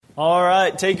All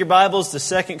right, take your Bibles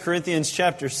to 2 Corinthians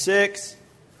chapter 6.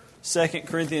 2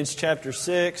 Corinthians chapter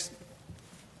 6.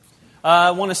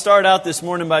 I want to start out this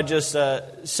morning by just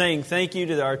saying thank you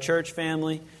to our church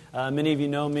family. Many of you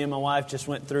know me and my wife just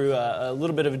went through a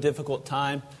little bit of a difficult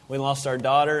time. We lost our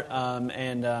daughter,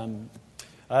 and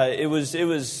it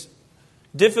was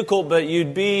difficult, but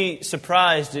you'd be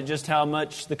surprised at just how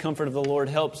much the comfort of the Lord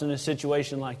helps in a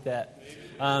situation like that.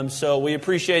 So we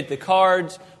appreciate the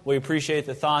cards, we appreciate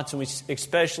the thoughts, and we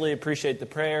especially appreciate the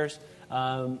prayers.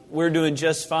 We're doing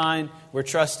just fine. We're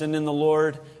trusting in the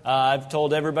Lord. I've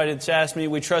told everybody that's asked me,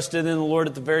 we trusted in the Lord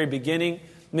at the very beginning.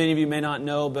 Many of you may not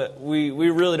know, but we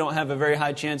really don't have a very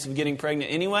high chance of getting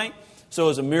pregnant anyway. So it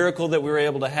was a miracle that we were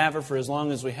able to have her for as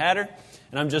long as we had her.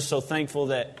 And I'm just so thankful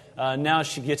that now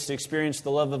she gets to experience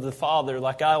the love of the Father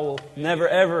like I will never,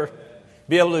 ever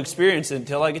be able to experience it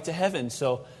until I get to heaven.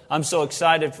 So I'm so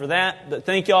excited for that. But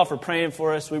thank you all for praying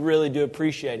for us. We really do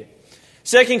appreciate it.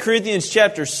 2 Corinthians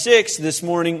chapter 6 this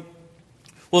morning.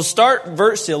 We'll start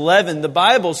verse 11. The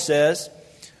Bible says,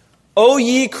 O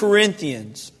ye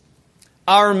Corinthians,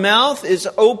 our mouth is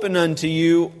open unto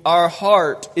you, our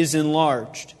heart is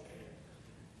enlarged.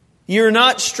 Ye are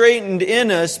not straitened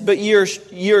in us, but ye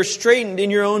are straitened in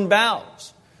your own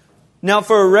bowels. Now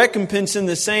for a recompense in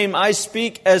the same I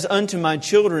speak as unto my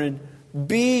children,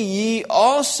 be ye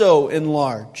also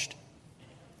enlarged.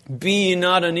 Be ye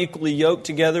not unequally yoked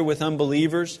together with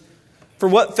unbelievers? For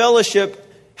what fellowship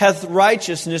hath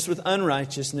righteousness with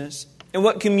unrighteousness? And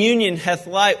what communion hath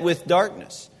light with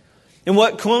darkness? And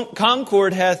what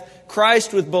concord hath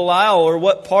Christ with Belial? Or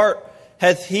what part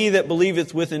hath he that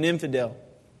believeth with an infidel?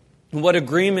 And what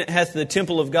agreement hath the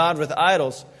temple of God with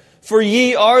idols? For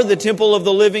ye are the temple of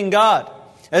the living God.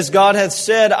 As God hath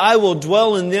said, I will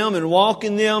dwell in them and walk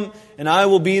in them, and I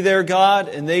will be their God,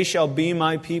 and they shall be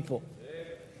my people.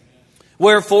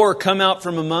 Wherefore come out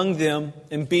from among them,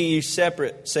 and be ye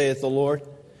separate, saith the Lord.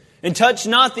 And touch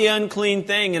not the unclean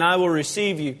thing, and I will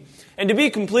receive you. And to be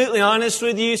completely honest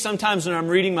with you, sometimes when I'm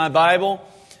reading my Bible,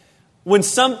 when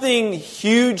something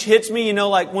huge hits me, you know,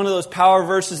 like one of those power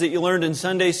verses that you learned in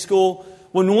Sunday school,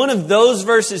 when one of those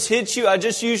verses hits you, I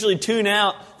just usually tune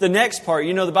out the next part.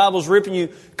 You know, the Bible's ripping you,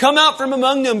 come out from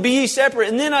among them, be ye separate.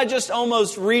 And then I just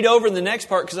almost read over the next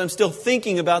part because I'm still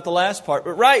thinking about the last part.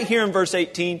 But right here in verse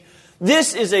 18,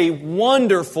 this is a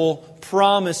wonderful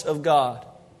promise of God.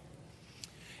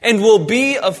 And will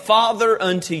be a father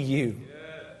unto you.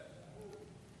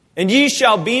 And ye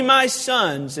shall be my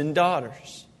sons and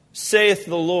daughters, saith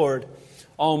the Lord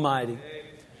Almighty.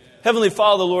 Heavenly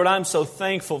Father, Lord, I'm so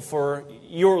thankful for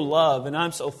your love, and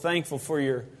I'm so thankful for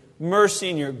your mercy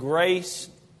and your grace.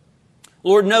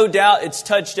 Lord, no doubt it's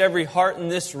touched every heart in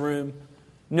this room.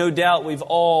 No doubt we've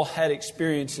all had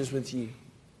experiences with you.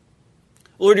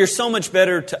 Lord, you're so much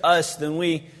better to us than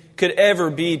we could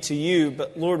ever be to you,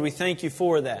 but Lord, we thank you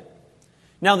for that.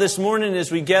 Now this morning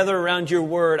as we gather around your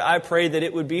word, I pray that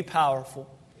it would be powerful.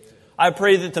 I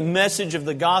pray that the message of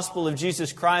the gospel of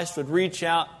Jesus Christ would reach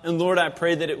out. And Lord, I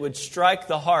pray that it would strike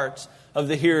the hearts of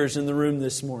the hearers in the room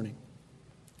this morning.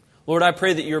 Lord, I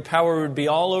pray that your power would be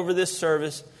all over this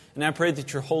service. And I pray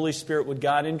that your Holy Spirit would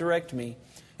guide and direct me.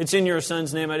 It's in your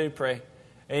Son's name I do pray.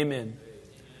 Amen.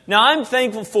 Now, I'm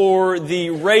thankful for the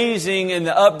raising and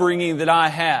the upbringing that I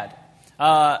had.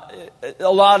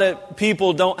 A lot of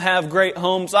people don't have great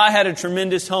homes. I had a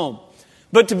tremendous home.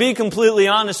 But to be completely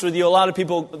honest with you, a lot of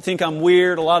people think I'm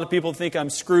weird. A lot of people think I'm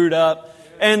screwed up.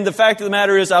 And the fact of the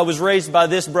matter is I was raised by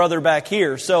this brother back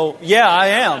here. So, yeah, I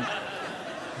am.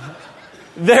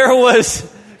 There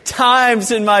was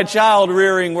times in my child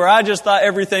rearing where I just thought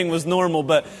everything was normal.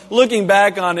 But looking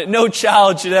back on it, no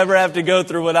child should ever have to go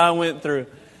through what I went through.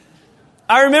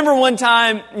 I remember one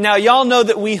time, now y'all know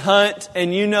that we hunt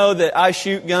and you know that I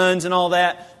shoot guns and all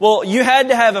that. Well, you had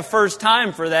to have a first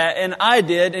time for that, and I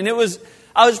did. And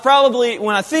I was probably,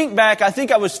 when I think back, I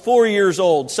think I was 4 years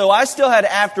old. So I still had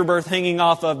afterbirth hanging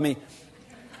off of me.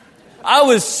 I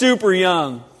was super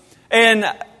young. And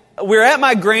we're at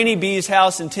my Granny B's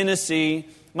house in Tennessee.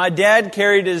 My dad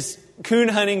carried his coon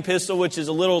hunting pistol, which is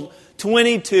a little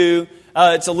 .22.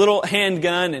 It's a little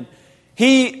handgun. And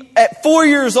he, at 4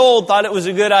 years old, thought it was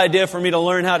a good idea for me to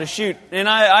learn how to shoot. And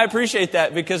I appreciate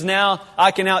that because now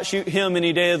I can outshoot him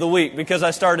any day of the week because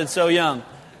I started so young.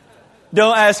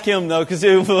 Don't ask him, though, because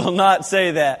he will not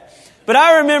say that. But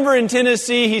I remember in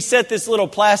Tennessee, he set this little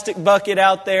plastic bucket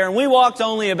out there, and we walked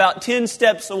only about 10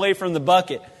 steps away from the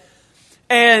bucket.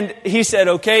 And he said,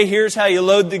 okay, here's how you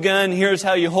load the gun, here's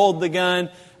how you hold the gun,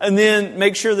 and then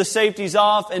make sure the safety's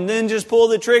off, and then just pull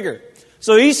the trigger.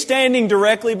 So he's standing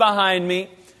directly behind me,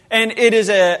 And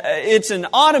it's an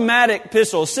automatic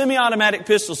pistol, a semi-automatic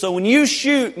pistol. So when you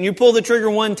shoot and you pull the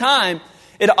trigger one time,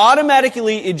 it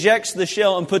automatically ejects the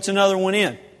shell and puts another one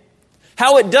in.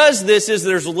 How it does this is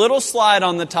there's a little slide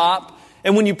on the top,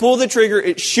 and when you pull the trigger,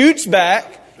 it shoots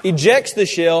back, ejects the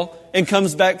shell, and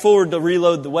comes back forward to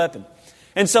reload the weapon.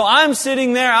 And so I'm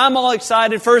sitting there, I'm all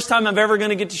excited, first time I'm ever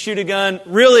going to get to shoot a gun,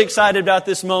 really excited about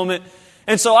this moment.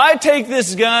 And so I take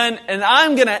this gun, and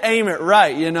I'm going to aim it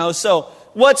right, So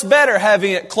what's better,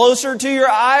 having it closer to your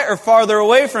eye or farther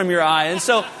away from your eye? And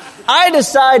so I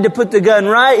decide to put the gun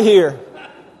right here.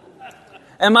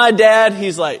 And my dad,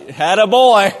 he's like, "Had a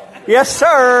boy." "Yes,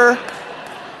 sir.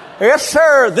 Yes,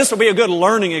 sir." This will be a good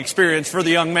learning experience for the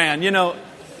young man,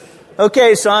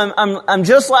 Okay, so I'm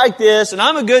just like this, and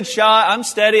I'm a good shot. I'm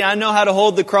steady. I know how to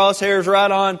hold the crosshairs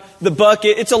right on the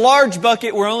bucket. It's a large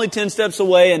bucket. We're only 10 steps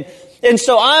away. And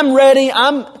so I'm ready.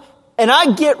 And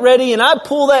I get ready, and I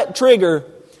pull that trigger,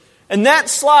 and that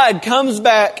slide comes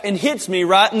back and hits me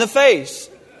right in the face.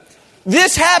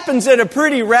 This happens at a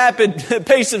pretty rapid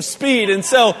pace of speed, and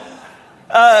so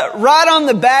right on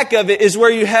the back of it is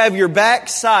where you have your back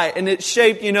sight, and it's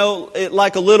shaped,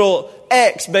 like a little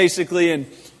X, basically, and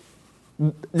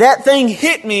that thing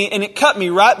hit me, and it cut me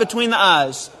right between the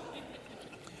eyes.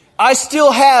 I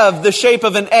still have the shape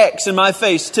of an X in my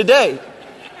face today.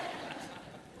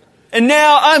 And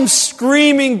now I'm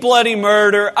screaming bloody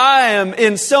murder. I am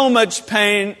in so much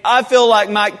pain. I feel like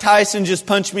Mike Tyson just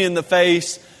punched me in the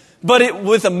face, but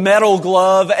with a metal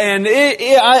glove, and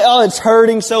it's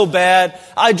hurting so bad.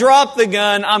 I drop the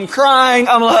gun. I'm crying.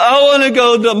 I'm like, "I want to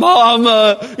go to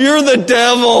Mama. You're the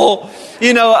devil."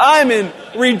 I'm in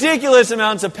ridiculous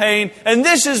amounts of pain. And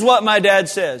this is what my dad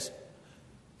says: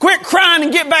 "Quit crying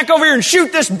and get back over here and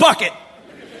shoot this bucket."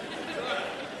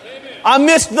 I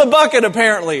missed the bucket,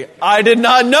 apparently. I did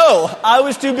not know. I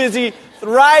was too busy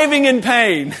thriving in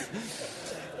pain.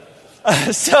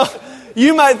 So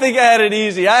you might think I had it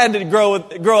easy. I had to grow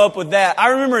up with that. I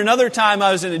remember another time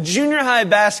I was in a junior high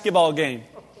basketball game.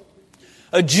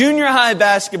 A junior high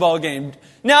basketball game.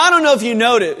 Now, I don't know if you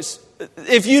notice,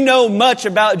 if you know much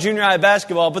about junior high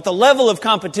basketball, but the level of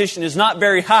competition is not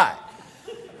very high.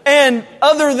 And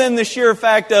other than the sheer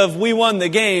fact of we won the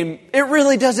game, it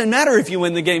really doesn't matter if you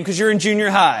win the game because you're in junior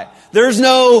high. There's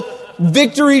no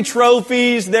victory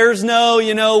trophies. There's no,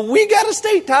 we got a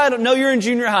state title. No, you're in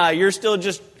junior high. You're still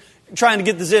just trying to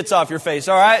get the zits off your face,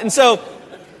 all right? And so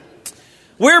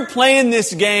we're playing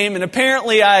this game, and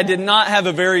apparently I did not have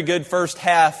a very good first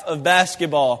half of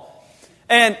basketball.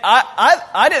 And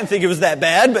I didn't think it was that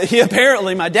bad, but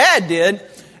apparently my dad did.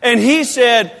 And he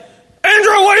said,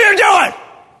 "Andrew, what are you doing?"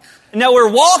 Now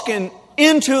we're walking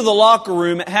into the locker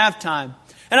room at halftime.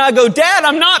 And I go, "Dad,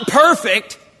 I'm not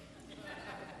perfect."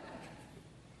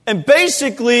 And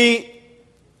basically,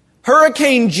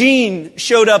 Hurricane Gene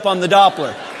showed up on the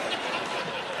Doppler.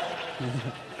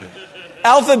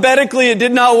 Alphabetically, it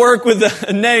did not work with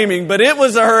the naming, but it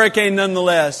was a hurricane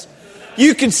nonetheless.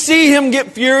 You could see him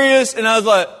get furious, and I was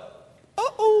like,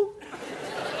 "Uh-oh."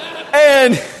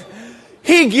 And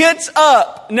he gets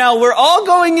up. Now, we're all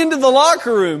going into the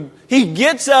locker room. He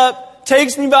gets up,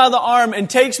 takes me by the arm, and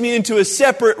takes me into a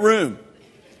separate room.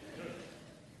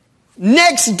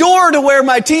 Next door to where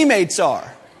my teammates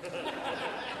are.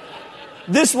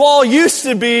 This wall used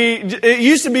to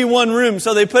be one room,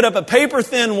 so they put up a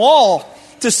paper-thin wall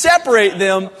to separate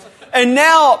them. And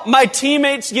now my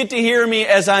teammates get to hear me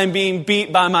as I'm being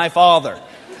beat by my father.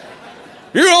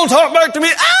 "You don't talk back to me."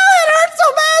 "Oh, it hurts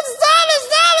so bad.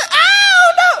 Stop it.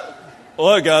 Oh, no."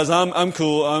 "Well, guys, I'm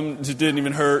cool. It didn't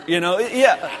even hurt."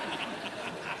 Yeah.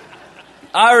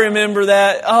 I remember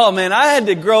that. Oh, man, I had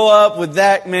to grow up with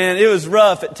that, man. It was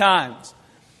rough at times.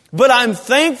 But I'm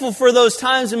thankful for those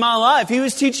times in my life. He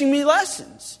was teaching me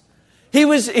lessons. He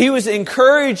was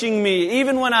encouraging me.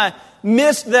 Even when I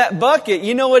missed that bucket,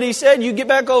 you know what he said? You get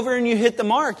back over and you hit the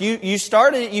mark. You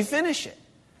started it, you finish it.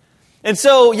 And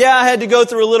so, yeah, I had to go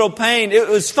through a little pain. It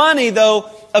was funny, though.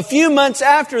 A few months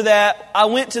after that, I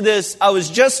was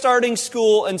just starting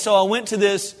school, and so I went to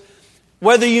this,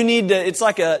 it's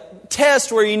like a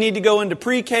test where you need to go into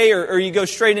pre-K or you go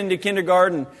straight into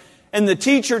kindergarten. And the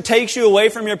teacher takes you away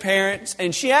from your parents,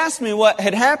 and she asked me what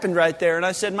had happened right there, and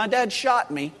I said, "My dad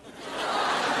shot me."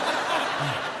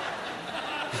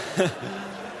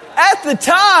 At the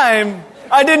time,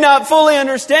 I did not fully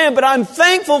understand, but I'm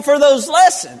thankful for those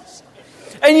lessons.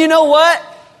 And you know what?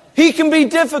 He can be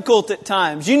difficult at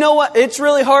times. You know what? It's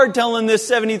really hard telling this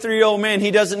 73-year-old man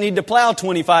he doesn't need to plow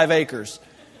 25 acres.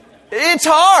 It's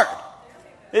hard.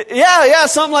 Yeah,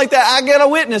 something like that. I get a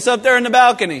witness up there in the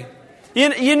balcony.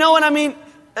 You know what I mean?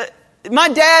 my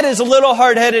dad is a little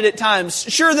hard-headed at times.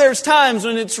 Sure, there's times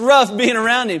when it's rough being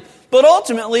around him. But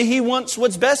ultimately, He wants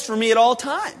what's best for me at all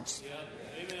times.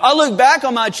 I look back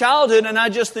on my childhood and I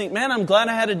just think, man, I'm glad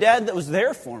I had a dad that was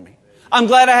there for me. I'm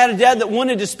glad I had a dad that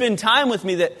wanted to spend time with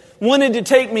me, that wanted to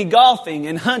take me golfing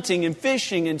and hunting and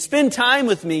fishing and spend time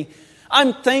with me.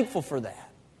 I'm thankful for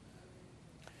that.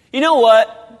 You know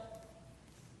what?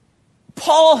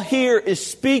 Paul here is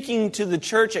speaking to the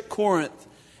church at Corinth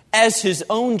as his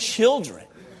own children.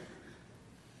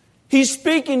 He's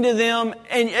speaking to them,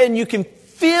 and you can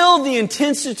feel the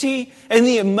intensity and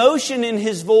the emotion in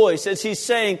his voice as he's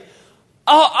saying,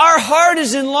 our heart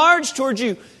is enlarged towards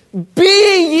you. Be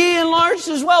ye enlarged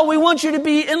as well. We want you to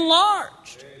be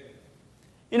enlarged.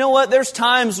 You know what? There's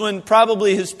times when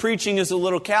probably his preaching is a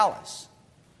little callous.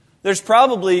 There's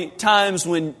probably times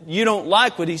when you don't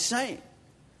like what he's saying.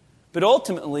 But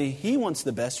ultimately, he wants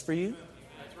the best for you.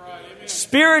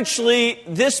 Spiritually,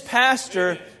 this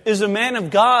pastor is a man of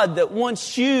God that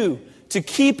wants you to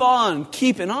keep on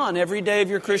keeping on every day of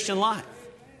your Christian life.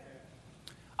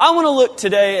 I want to look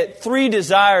today at 3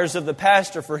 desires of the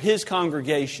pastor for his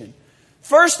congregation.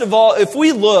 First of all, if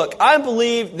we look, I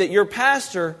believe that your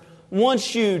pastor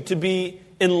wants you to be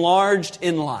enlarged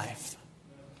in life.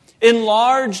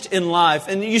 Enlarged in life.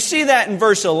 And you see that in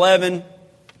verse 11.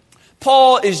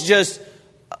 Paul is just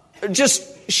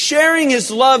sharing his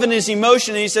love and his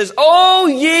emotion. And he says, "O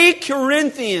ye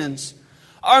Corinthians,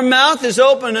 our mouth is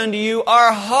open unto you.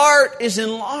 Our heart is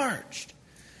enlarged."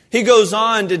 He goes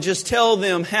on to just tell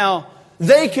them how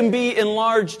they can be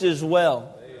enlarged as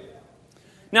well.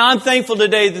 Now, I'm thankful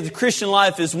today that the Christian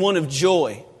life is one of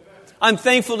joy. I'm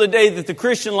thankful today that the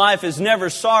Christian life is never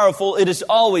sorrowful. It is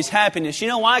always happiness. You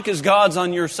know why? Because God's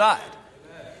on your side.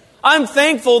 I'm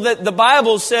thankful that the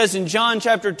Bible says in John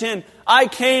chapter 10, I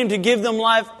came to give them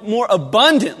life more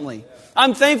abundantly.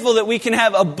 I'm thankful that we can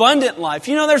have abundant life.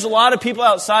 You know, there's a lot of people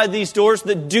outside these doors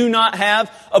that do not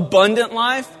have abundant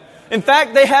life. In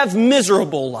fact, they have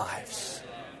miserable lives.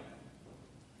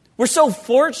 We're so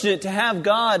fortunate to have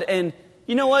God, and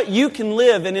you know what? You can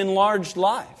live an enlarged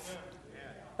life.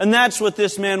 And that's what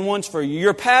this man wants for you.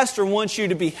 Your pastor wants you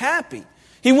to be happy.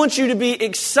 He wants you to be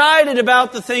excited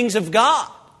about the things of God.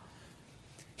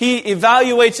 He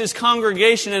evaluates his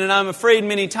congregation, and I'm afraid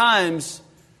many times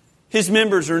his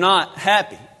members are not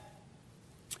happy.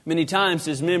 Many times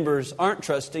his members aren't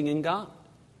trusting in God.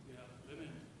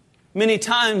 Many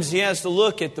times he has to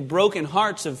look at the broken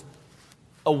hearts of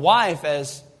a wife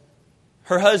as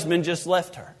her husband just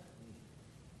left her.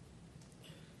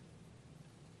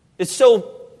 It's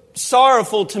so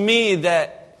sorrowful to me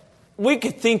that we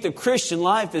could think the Christian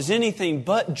life is anything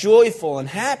but joyful and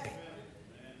happy.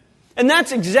 And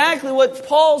that's exactly what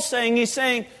Paul's saying. He's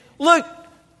saying, look,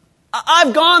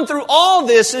 I've gone through all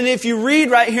this, and if you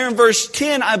read right here in verse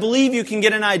 10, I believe you can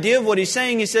get an idea of what he's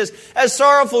saying. He says, as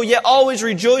sorrowful yet always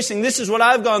rejoicing. This is what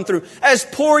I've gone through. As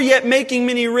poor yet making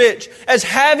many rich. As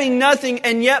having nothing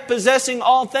and yet possessing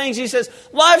all things. He says,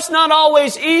 life's not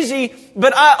always easy,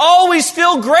 but I always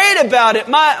feel great about it.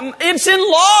 It's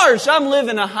enlarged. I'm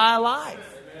living a high life.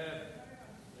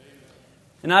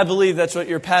 And I believe that's what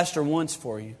your pastor wants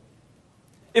for you.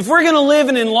 If we're going to live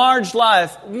an enlarged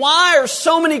life, why are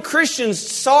so many Christians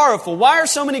sorrowful? Why are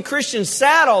so many Christians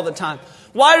sad all the time?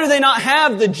 Why do they not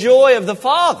have the joy of the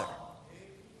Father?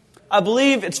 I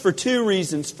believe it's for 2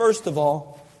 reasons. First of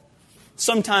all,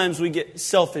 sometimes we get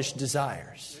selfish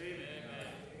desires.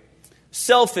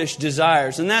 Selfish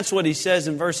desires. And that's what he says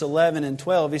in verse 11 and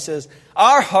 12. He says,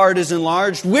 our heart is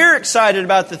enlarged. We're excited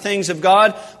about the things of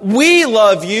God. We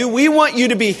love you. We want you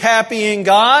to be happy in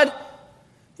God.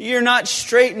 You're not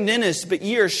straightened in us, but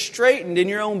you're straightened in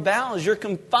your own bowels. You're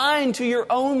confined to your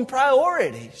own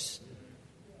priorities.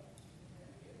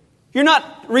 You're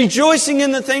not rejoicing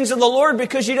in the things of the Lord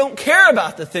because you don't care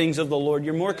about the things of the Lord.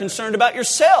 You're more concerned about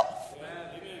yourself.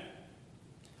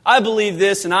 I believe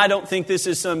this, and I don't think this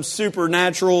is some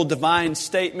supernatural divine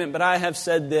statement, but I have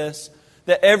said this,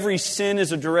 that every sin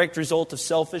is a direct result of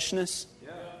selfishness.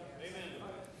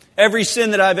 Every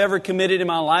sin that I've ever committed in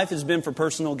my life has been for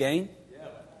personal gain.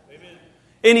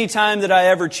 Any time that I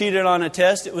ever cheated on a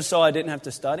test, it was so I didn't have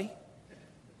to study.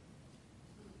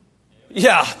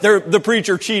 Yeah, the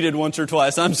preacher cheated once or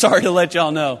twice. I'm sorry to let y'all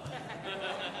know.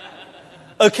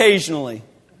 Occasionally.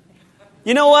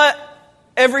 You know what?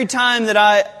 Every time that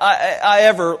I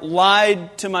ever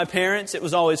lied to my parents, it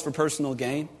was always for personal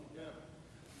gain.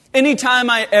 Anytime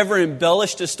I ever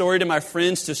embellished a story to my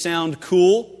friends to sound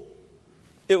cool,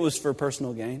 it was for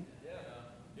personal gain.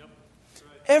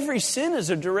 Every sin is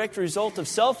a direct result of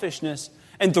selfishness.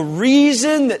 And the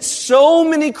reason that so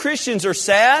many Christians are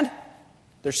sad,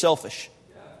 they're selfish.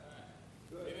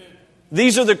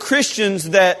 These are the Christians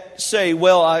that say,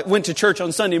 well, I went to church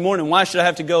on Sunday morning. Why should I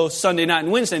have to go Sunday night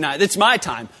and Wednesday night? It's my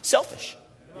time. Selfish.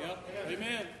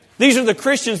 Amen. These are the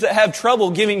Christians that have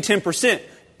trouble giving 10%.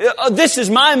 This is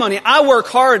my money. I work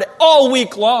hard all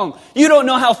week long. You don't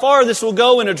know how far this will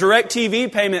go in a direct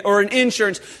TV payment or an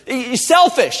insurance.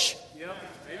 Selfish.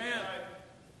 Amen.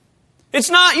 It's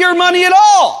not your money at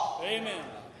all. Amen.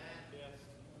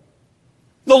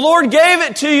 The Lord gave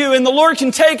it to you and the Lord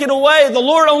can take it away. The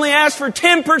Lord only asked for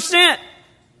 10%.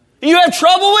 You have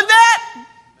trouble with that?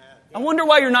 I wonder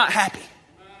why you're not happy.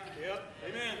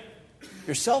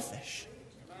 You're selfish.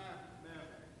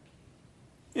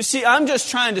 You see, I'm just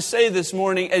trying to say this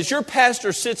morning, as your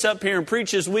pastor sits up here and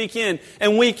preaches week in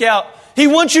and week out, he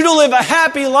wants you to live a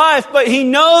happy life, but he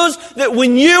knows that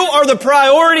when you are the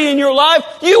priority in your life,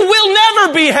 you will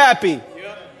never be happy.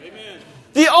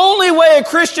 The only way a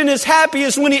Christian is happy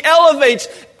is when he elevates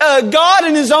God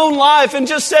in his own life and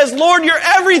just says, Lord, you're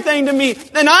everything to me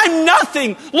and I'm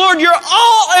nothing. Lord, you're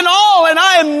all and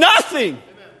I am nothing.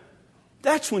 Amen.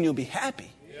 That's when you'll be happy.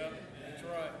 Yeah, that's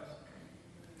right.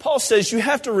 Paul says you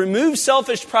have to remove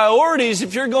selfish priorities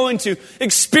if you're going to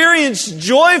experience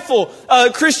joyful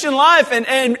Christian life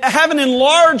and have an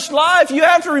enlarged life. You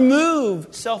have to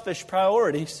remove selfish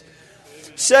priorities.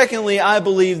 Secondly, I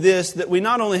believe this, that we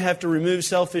not only have to remove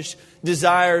selfish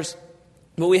desires,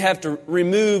 but we have to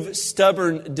remove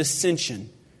stubborn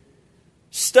dissension.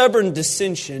 Stubborn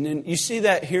dissension. And you see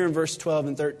that here in verse 12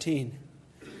 and 13.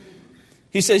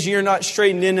 He says, "You're not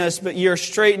straightened in us, but you're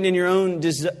straightened in your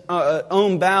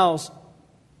own bowels.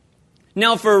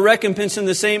 Now for a recompense in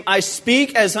the same, I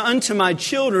speak as unto my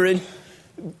children,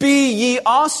 be ye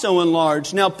also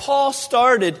enlarged." Now Paul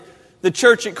started the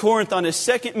church at Corinth on his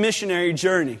second missionary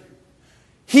journey.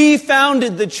 He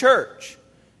founded the church.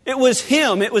 It was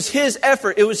him. It was his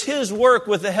effort. It was his work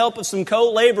with the help of some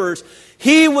co-laborers.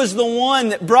 He was the one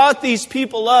that brought these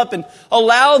people up and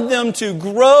allowed them to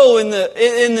grow in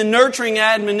the nurturing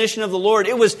admonition of the Lord.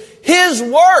 It was his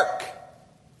work.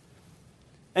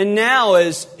 And now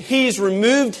as he's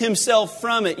removed himself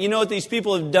from it, you know what these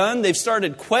people have done? They've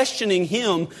started questioning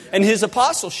him and his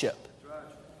apostleship.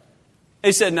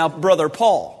 They said, "Now, Brother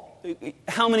Paul,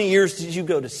 how many years did you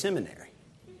go to seminary?"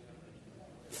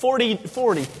 40.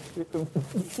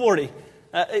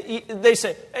 They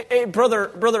say, "Hey,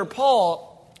 Brother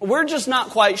Paul, we're just not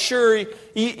quite sure.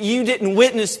 You didn't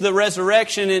witness the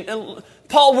resurrection. And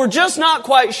Paul, we're just not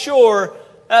quite sure.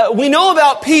 We know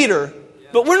about Peter,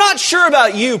 but we're not sure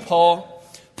about you, Paul."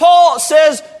 Paul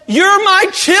says, "You're my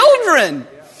children.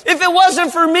 If it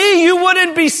wasn't for me, you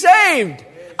wouldn't be saved.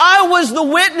 I was the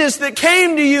witness that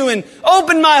came to you and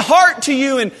opened my heart to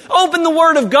you and opened the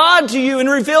Word of God to you and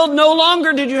revealed no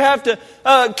longer did you have to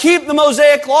keep the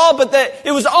Mosaic Law, but that it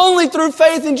was only through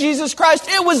faith in Jesus Christ.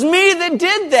 It was me that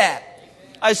did that.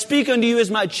 I speak unto you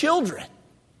as my children."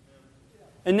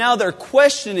 And now they're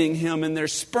questioning him and they're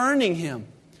spurning him.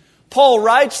 Paul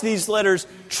writes these letters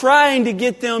trying to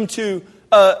get them to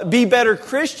be better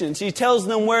Christians. He tells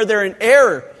them where they're in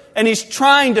error and he's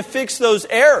trying to fix those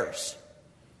errors.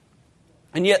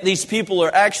 And yet these people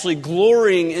are actually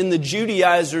glorying in the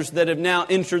Judaizers that have now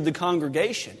entered the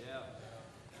congregation.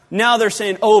 Now they're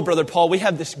saying, "Oh, Brother Paul, we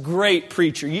have this great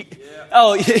preacher.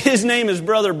 Oh, his name is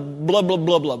Brother blah, blah,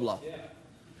 blah, blah, blah.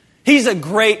 He's a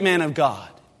great man of God."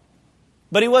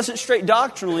 But he wasn't straight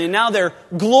doctrinally. And now they're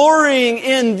glorying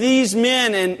in these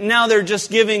men. And now they're just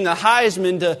giving the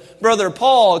Heisman to Brother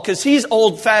Paul because he's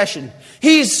old-fashioned.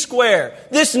 He's square.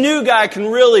 This new guy can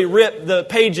really rip the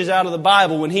pages out of the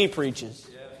Bible when he preaches.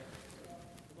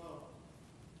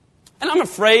 And I'm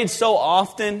afraid so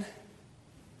often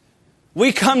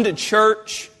we come to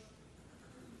church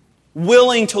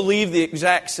willing to leave the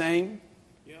exact same.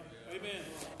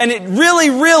 And it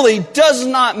really, really does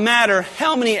not matter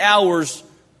how many hours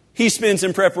he spends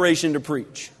in preparation to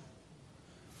preach.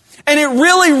 And it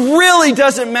really, really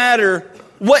doesn't matter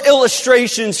what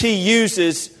illustrations he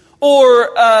uses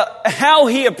or how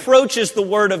he approaches the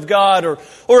Word of God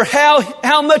or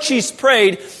how much he's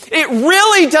prayed. It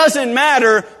really doesn't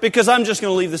matter because I'm just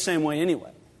going to leave the same way anyway.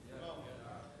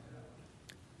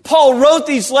 Paul wrote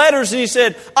these letters and he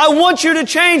said, "I want you to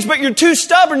change, but you're too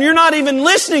stubborn. You're not even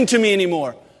listening to me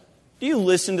anymore." Do you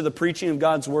listen to the preaching of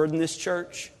God's Word in this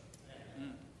church?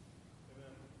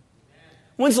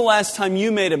 When's the last time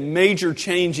you made a major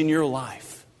change in your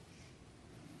life?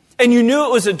 And you knew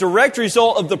it was a direct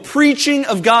result of the preaching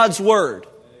of God's Word.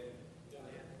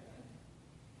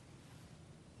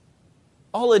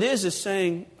 All it is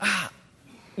saying,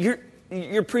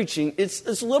 you're preaching. It's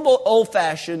a little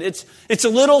old-fashioned. It's a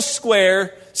little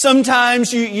square.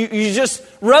 Sometimes you just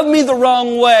rub me the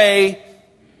wrong way,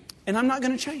 and I'm not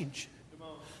going to change.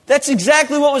 That's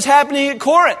exactly what was happening at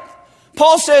Corinth.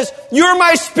 Paul says, you're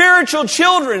my spiritual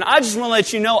children. I just want to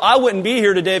let you know, I wouldn't be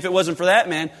here today if it wasn't for that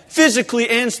man, physically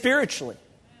and spiritually.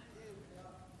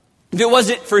 If it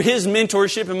wasn't for his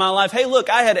mentorship in my life, hey, look,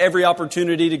 I had every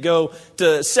opportunity to go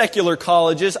to secular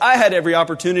colleges. I had every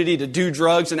opportunity to do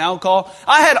drugs and alcohol.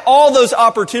 I had all those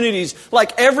opportunities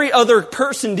like every other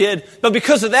person did. But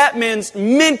because of that man's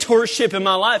mentorship in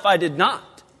my life, I did not.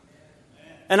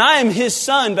 And I am his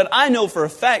son, but I know for a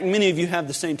fact many of you have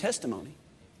the same testimony.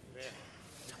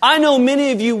 I know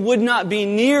many of you would not be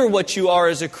near what you are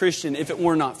as a Christian if it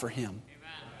were not for him.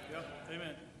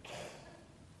 Amen.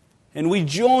 And we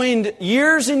joined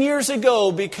years and years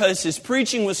ago because his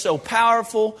preaching was so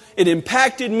powerful. It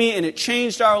impacted me and it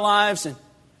changed our lives.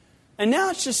 And now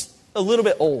it's just a little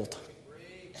bit old.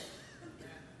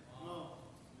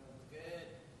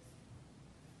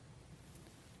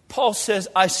 Paul says,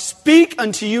 I speak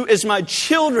unto you as my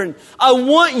children. I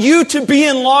want you to be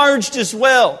enlarged as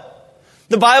well.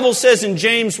 The Bible says in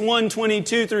James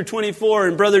 1:22 through 24,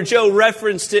 and Brother Joe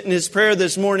referenced it in his prayer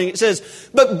this morning. It says,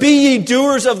 but be ye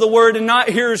doers of the word and not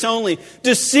hearers only,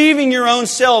 deceiving your own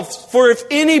selves. For if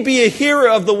any be a hearer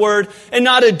of the word and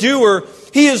not a doer,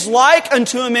 he is like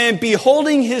unto a man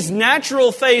beholding his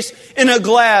natural face in a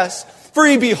glass. For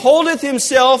he beholdeth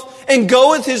himself and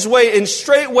goeth his way, and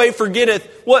straightway forgetteth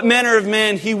what manner of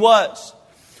man he was.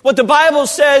 What the Bible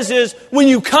says is, when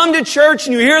you come to church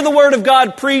and you hear the Word of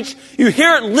God preached, you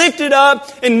hear it lifted up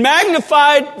and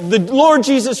magnified, the Lord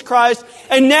Jesus Christ,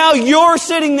 and now you're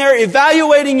sitting there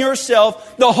evaluating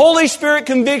yourself, the Holy Spirit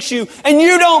convicts you, and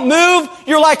you don't move,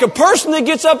 you're like a person that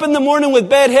gets up in the morning with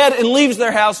bedhead and leaves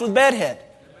their house with bedhead.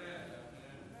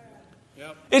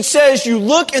 It says you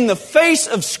look in the face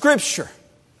of Scripture.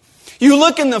 You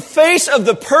look in the face of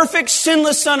the perfect,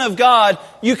 sinless Son of God.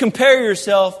 You compare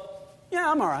yourself.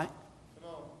 Yeah, I'm all right.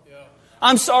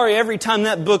 I'm sorry every time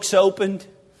that book's opened.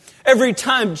 Every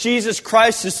time Jesus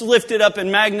Christ is lifted up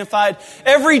and magnified.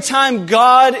 Every time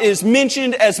God is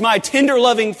mentioned as my tender,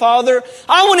 loving Father.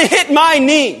 I want to hit my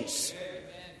knees.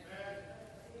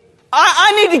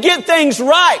 I need to get things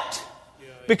right.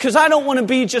 Because I don't want to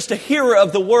be just a hearer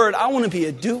of the Word. I want to be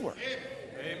a doer.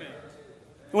 Amen.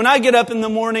 When I get up in the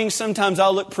morning, sometimes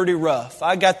I'll look pretty rough.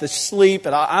 I got the sleep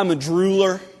and I'm a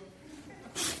drooler.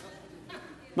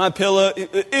 My pillow,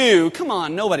 ew, come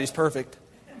on, nobody's perfect.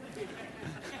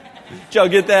 Did y'all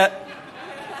get that?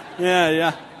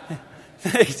 Yeah.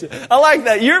 Thanks. I like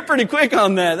that. You're pretty quick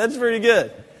on that. That's pretty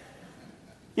good.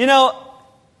 You know,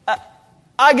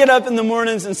 I get up in the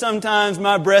mornings and sometimes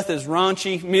my breath is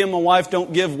raunchy. Me and my wife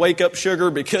don't give wake-up sugar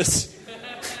because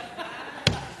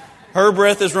her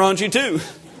breath is raunchy too.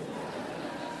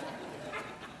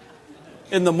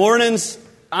 In the mornings,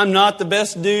 I'm not the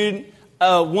best dude.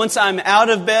 Once I'm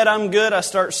out of bed, I'm good. I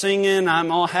start singing.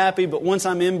 I'm all happy. But once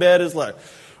I'm in bed, it's like,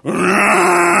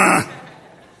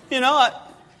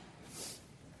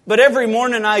 but every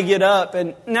morning I get up,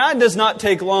 and now it does not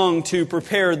take long to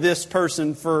prepare this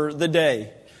person for the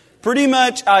day. Pretty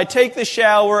much, I take the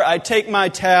shower, I take my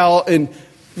towel, and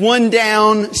one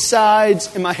down,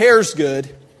 sides, and my hair's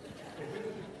good.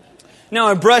 Now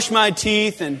I brush my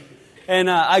teeth, and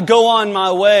I go on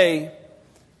my way.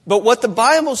 But what the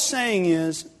Bible's saying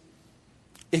is,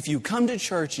 if you come to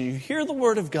church and you hear the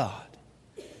Word of God,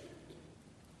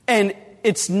 and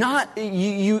it's not,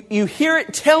 you hear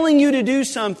it telling you to do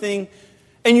something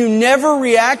and you never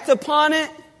react upon it,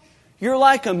 you're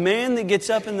like a man that gets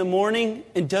up in the morning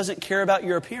and doesn't care about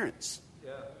your appearance.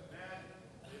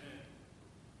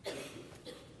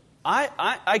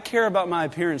 I care about my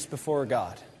appearance before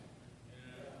God.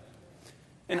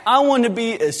 And I want to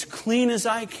be as clean as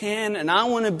I can, and I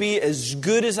want to be as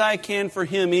good as I can for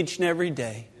Him each and every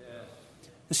day.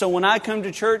 And so when I come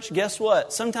to church, guess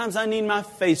what? Sometimes I need my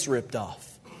face ripped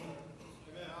off.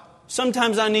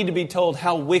 Sometimes I need to be told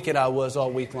how wicked I was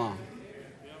all week long.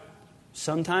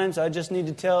 Sometimes I just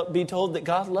need to be told that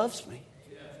God loves me.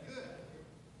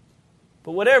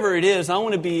 But whatever it is, I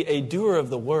want to be a doer of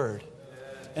the Word.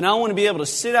 And I want to be able to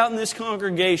sit out in this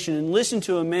congregation and listen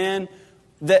to a man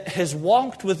that has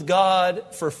walked with God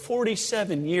for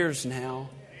 47 years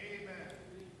now.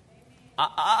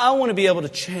 I want to be able to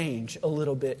change a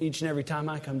little bit each and every time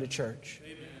I come to church.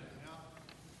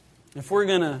 If we're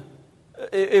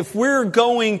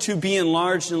going to be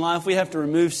enlarged in life, we have to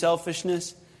remove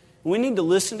selfishness. We need to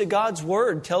listen to God's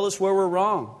Word tell us where we're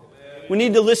wrong. We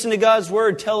need to listen to God's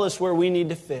Word tell us where we need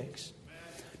to fix.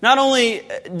 Not only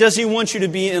does He want you to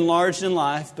be enlarged in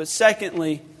life, but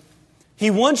secondly,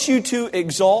 He wants you to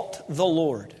exalt the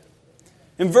Lord.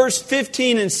 In verse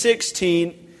 15 and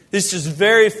 16, this is a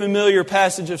very familiar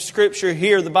passage of Scripture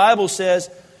here. The Bible says,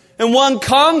 And one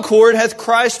concord hath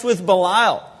Christ with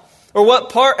Belial? Or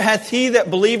what part hath he that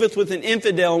believeth with an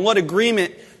infidel? And what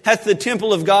agreement hath the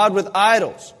temple of God with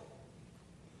idols?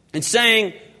 And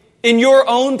saying, in your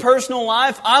own personal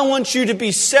life, I want you to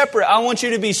be separate. I want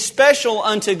you to be special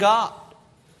unto God.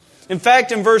 In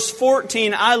fact, in verse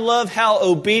 14, I love how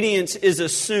obedience is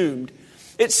assumed.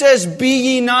 It says,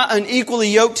 be ye not unequally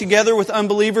yoked together with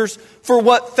unbelievers, for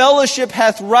what fellowship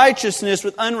hath righteousness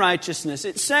with unrighteousness?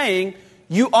 It's saying,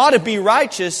 you ought to be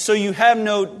righteous, so you have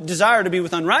no desire to be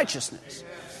with unrighteousness.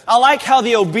 I like how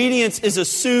the obedience is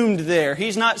assumed there.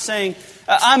 He's not saying,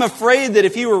 I'm afraid that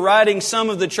if he were writing some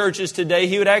of the churches today,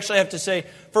 he would actually have to say,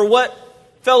 for what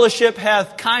fellowship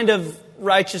hath kind of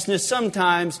righteousness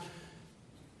sometimes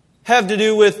have to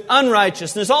do with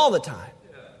unrighteousness all the time.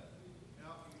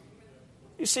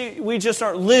 You see, we just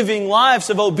aren't living lives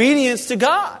of obedience to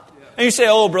God. And you say,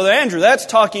 oh, Brother Andrew, that's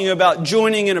talking about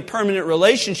joining in a permanent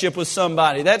relationship with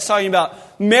somebody. That's talking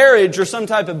about marriage or some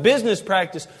type of business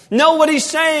practice. No, what he's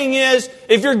saying is,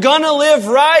 if you're going to live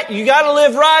right, you got to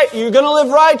live right. You're going to live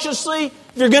righteously.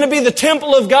 If you're going to be the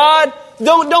temple of God,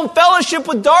 don't fellowship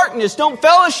with darkness. Don't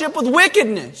fellowship with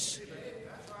wickedness.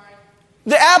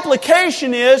 The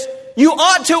application is, you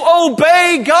ought to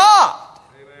obey God.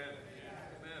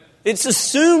 It's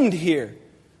assumed here.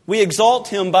 We exalt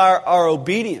Him by our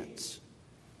obedience.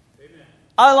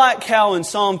 I like how in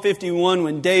Psalm 51,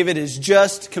 when David has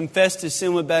just confessed his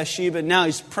sin with Bathsheba, now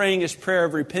he's praying his prayer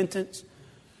of repentance.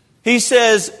 He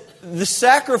says, the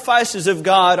sacrifices of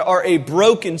God are a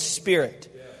broken spirit.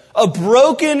 A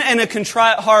broken and a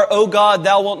contrite heart, O God,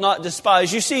 thou wilt not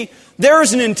despise. You see, there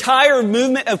is an entire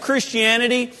movement of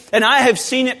Christianity, and I have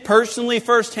seen it personally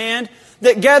firsthand,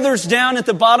 that gathers down at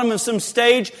the bottom of some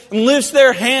stage and lifts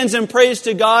their hands in praise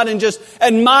to God and just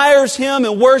admires Him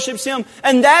and worships Him.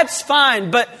 And that's fine.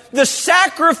 But the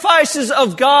sacrifices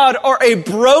of God are a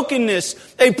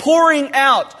brokenness, a pouring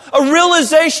out, a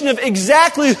realization of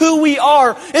exactly who we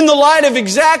are in the light of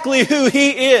exactly who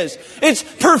He is. It's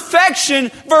perfection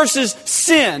versus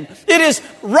sin. It is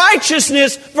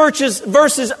righteousness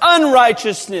versus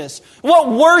unrighteousness. What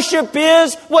worship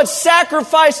is, what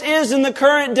sacrifice is in the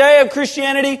current day of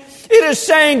Christianity, it is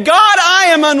saying, God, I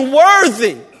am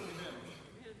unworthy.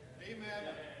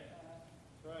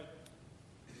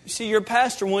 You see, your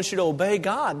pastor wants you to obey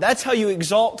God. That's how you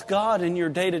exalt God in your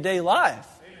day-to-day life.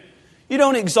 You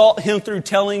don't exalt Him through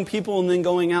telling people and then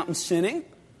going out and sinning.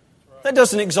 That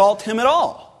doesn't exalt Him at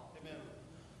all.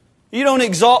 You don't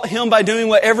exalt Him by doing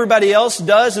what everybody else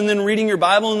does and then reading your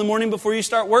Bible in the morning before you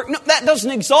start work. No, that doesn't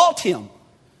exalt Him.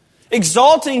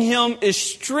 Exalting Him is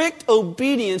strict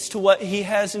obedience to what He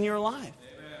has in your life.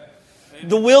 Amen.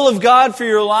 The will of God for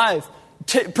your life.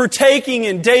 Partaking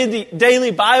in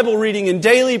daily Bible reading and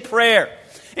daily prayer.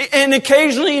 And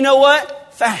occasionally, you know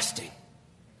what? Fasting.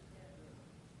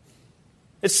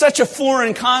 It's such a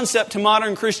foreign concept to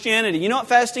modern Christianity. You know what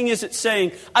fasting is? It's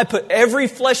saying, I put every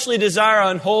fleshly desire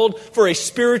on hold for a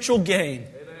spiritual gain.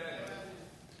 Amen.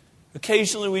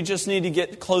 Occasionally we just need to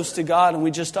get close to God and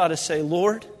we just ought to say,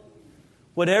 Lord,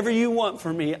 whatever you want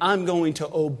from me, I'm going to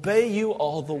obey you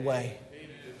all the way.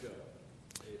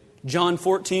 John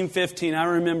 14:15, I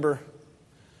remember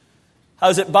I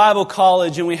was at Bible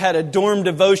college and we had a dorm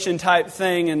devotion type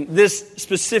thing, and this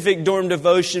specific dorm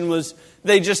devotion was,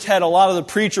 they just had a lot of the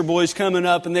preacher boys coming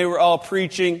up and they were all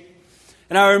preaching.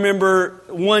 And I remember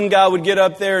one guy would get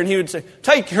up there and he would say,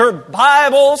 take your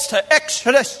Bibles to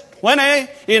Exodus 20,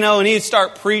 and he'd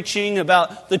start preaching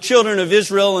about the children of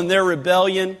Israel and their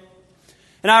rebellion.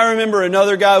 And I remember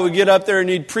another guy would get up there and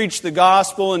he'd preach the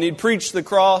gospel and he'd preach the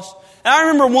cross. And I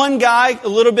remember one guy, a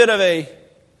little bit of a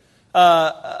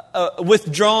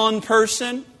withdrawn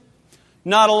person,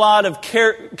 not a lot of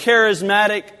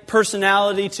charismatic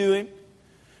personality to him.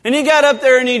 And he got up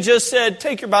there and he just said,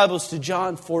 take your Bibles to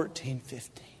John 14:15.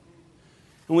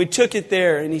 And we took it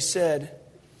there and he said,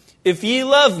 if ye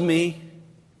love me,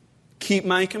 keep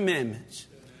my commandments.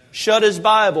 Shut his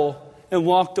Bible and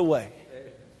walked away.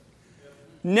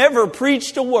 Never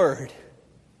preached a word.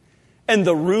 And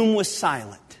the room was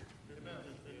silent.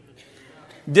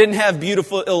 Didn't have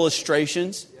beautiful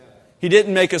illustrations. He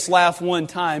didn't make us laugh one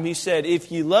time. He said,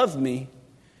 if you love me,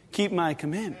 keep my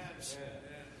commandments.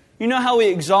 You know how we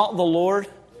exalt the Lord?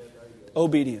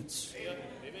 Obedience.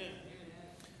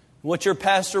 What your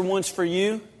pastor wants for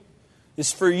you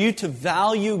is for you to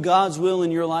value God's will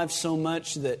in your life so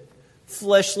much that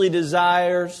fleshly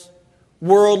desires,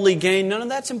 worldly gain, none of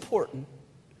that's important.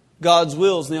 God's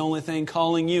will is the only thing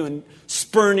calling you and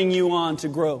spurning you on to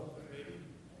grow.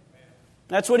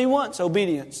 That's what He wants,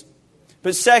 obedience.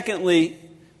 But secondly,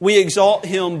 we exalt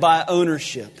Him by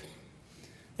ownership.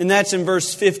 And that's in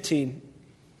verse 15.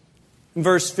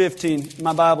 Verse 15.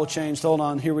 My Bible changed. Hold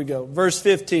on. Here we go. Verse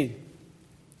 15.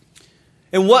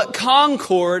 And what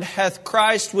concord hath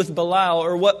Christ with Belial,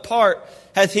 or what part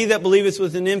hath he that believeth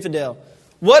with an infidel?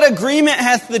 What agreement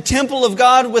hath the temple of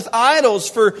God with idols?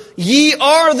 For ye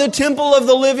are the temple of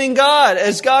the living God.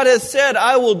 As God hath said,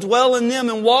 I will dwell in them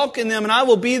and walk in them, and I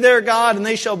will be their God, and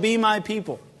they shall be my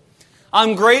people.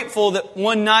 I'm grateful that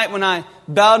one night when I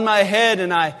bowed my head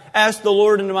and I asked the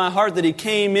Lord into my heart, that He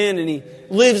came in and He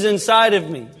lives inside of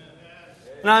me.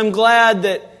 And I'm glad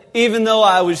that even though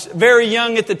I was very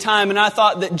young at the time and I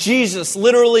thought that Jesus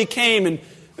literally came and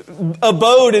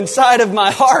abode inside of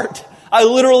my heart, I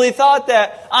literally thought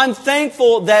that. I'm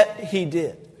thankful that He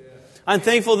did. I'm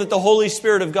thankful that the Holy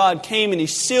Spirit of God came and He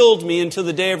sealed me until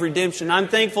the day of redemption. I'm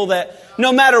thankful that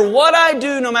no matter what I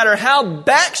do, no matter how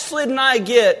backslidden I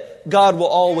get, God will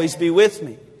always be with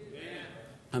me.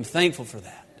 I'm thankful for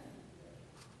that.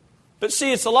 But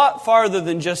see, it's a lot farther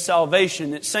than just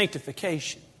salvation. It's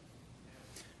sanctification.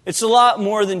 It's a lot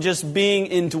more than just being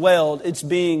indwelled. It's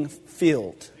being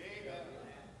filled.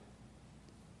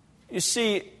 You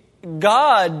see,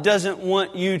 God doesn't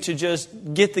want you to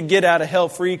just get the get out of hell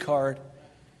free card.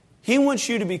 He wants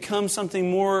you to become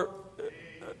something more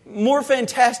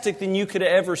fantastic than you could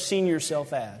have ever seen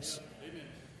yourself as.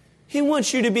 He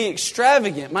wants you to be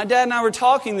extravagant. My dad and I were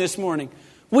talking this morning.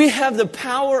 We have the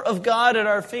power of God at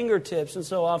our fingertips, and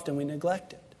so often we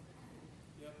neglect it.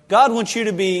 God wants you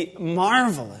to be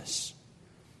marvelous.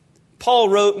 Paul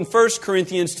wrote in 1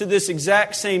 Corinthians to this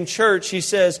exact same church, he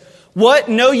says, What,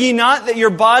 know ye not that your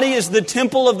body is the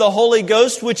temple of the Holy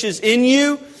Ghost which is in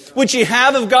you, which ye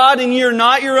have of God, and ye are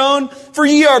not your own? For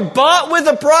ye are bought with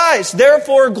a price.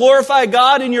 Therefore glorify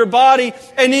God in your body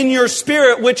and in your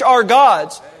spirit, which are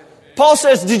God's. Paul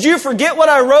says, did you forget what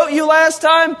I wrote you last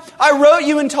time? I wrote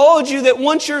you and told you that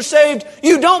once you're saved,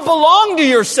 you don't belong to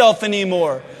yourself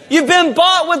anymore. You've been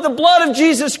bought with the blood of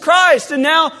Jesus Christ, and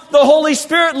now the Holy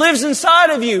Spirit lives inside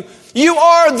of you. You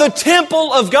are the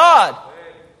temple of God.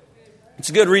 It's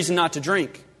a good reason not to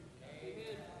drink.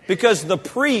 Because the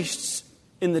priests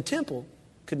in the temple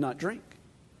could not drink.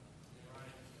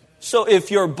 So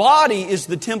if your body is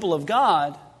the temple of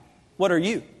God, what are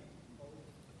you?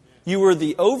 You are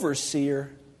the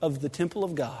overseer of the temple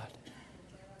of God.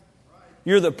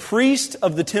 You're the priest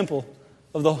of the temple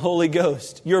of the Holy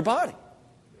Ghost. Your body.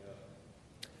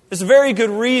 It's a very good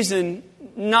reason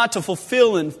not to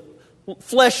fulfill in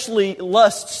fleshly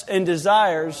lusts and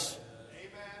desires.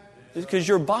 Because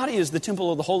your body is the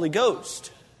temple of the Holy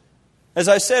Ghost. As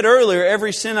I said earlier,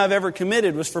 every sin I've ever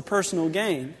committed was for personal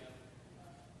gain.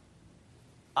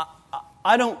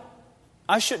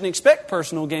 I shouldn't expect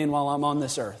personal gain while I'm on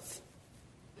this earth.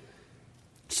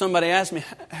 Somebody asked me,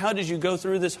 how did you go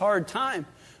through this hard time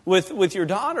with your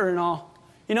daughter and all?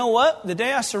 You know what? The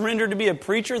day I surrendered to be a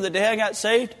preacher, the day I got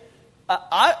saved,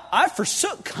 I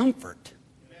forsook comfort.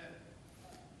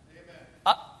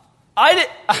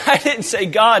 I didn't say,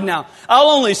 God, now, I'll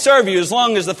only serve you as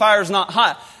long as the fire's not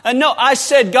hot. No, I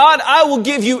said, God, I will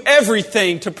give you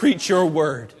everything to preach your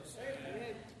word.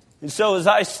 And so as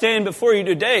I stand before you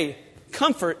today,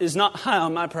 comfort is not high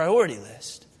on my priority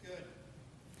list.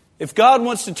 If God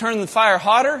wants to turn the fire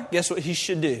hotter, guess what He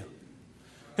should do?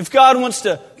 If God wants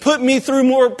to put me through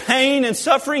more pain and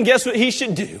suffering, guess what He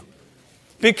should do?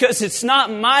 Because it's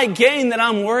not my gain that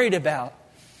I'm worried about.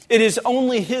 It is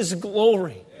only His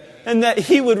glory. And that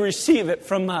He would receive it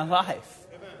from my life.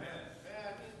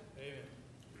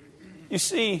 You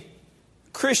see,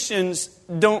 Christians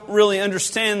don't really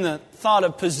understand the thought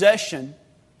of possession.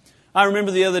 I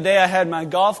remember the other day I had my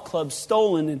golf club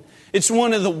stolen, and it's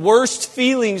one of the worst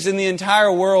feelings in the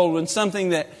entire world when something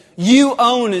that you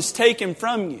own is taken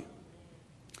from you.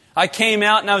 I came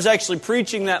out, and I was actually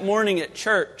preaching that morning at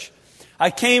church. I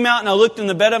came out and I looked in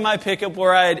the bed of my pickup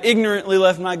where I had ignorantly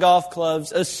left my golf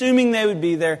clubs, assuming they would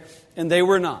be there, and they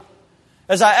were not.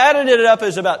 As I added it up, it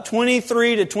was about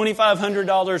 $2,300 to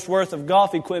 $2,500 worth of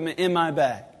golf equipment in my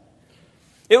bag.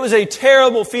 It was a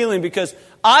terrible feeling because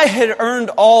I had earned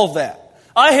all that.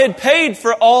 I had paid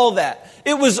for all that.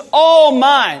 It was all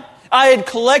mine. I had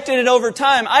collected it over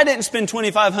time. I didn't spend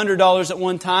 $2,500 at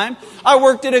one time. I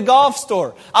worked at a golf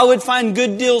store. I would find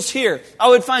good deals here. I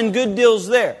would find good deals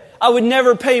there. I would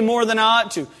never pay more than I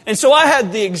ought to. And so I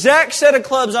had the exact set of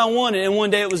clubs I wanted, and one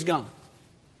day it was gone.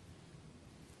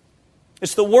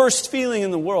 It's the worst feeling in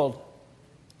the world.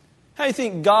 How do you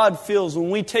think God feels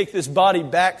when we take this body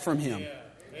back from Him?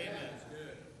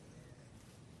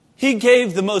 He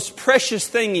gave the most precious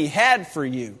thing He had for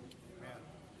you.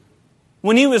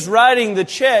 When He was writing the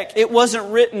check, it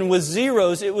wasn't written with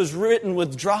zeros, it was written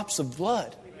with drops of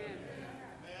blood.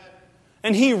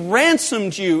 And He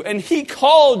ransomed you. And He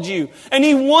called you. And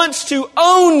He wants to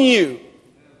own you.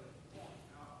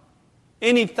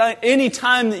 Any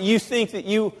time that you think that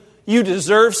you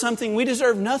deserve something, we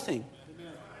deserve nothing.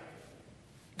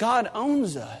 God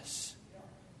owns us.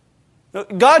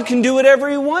 God can do whatever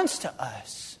He wants to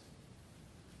us.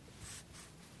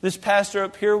 This pastor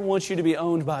up here wants you to be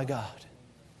owned by God.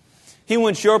 He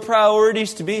wants your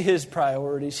priorities to be His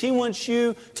priorities. He wants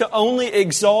you to only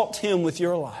exalt Him with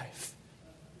your life.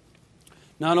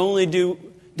 Not only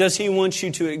does He want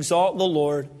you to exalt the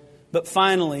Lord, but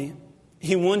finally,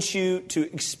 He wants you to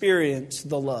experience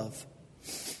the love.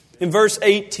 In verse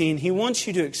 18, He wants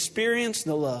you to experience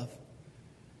the love.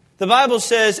 The Bible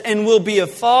says, "And will be a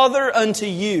father unto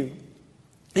you,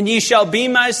 and ye shall be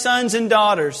my sons and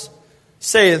daughters,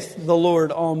 saith the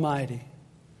Lord Almighty."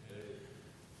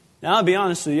 Now, I'll be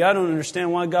honest with you, I don't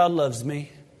understand why God loves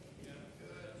me.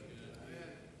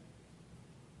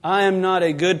 I am not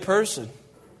a good person,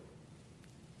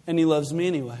 and He loves me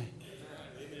anyway.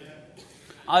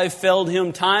 I've failed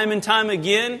Him time and time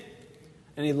again,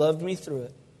 and He loved me through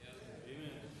it.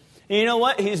 And you know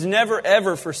what? He's never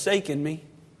ever forsaken me.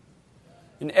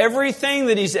 And everything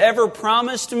that He's ever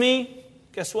promised me,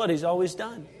 guess what? He's always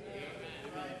done.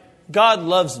 God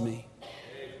loves me.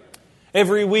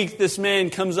 Every week this man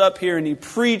comes up here and he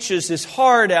preaches his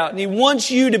heart out. And he wants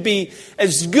you to be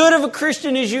as good of a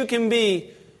Christian as you can be.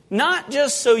 Not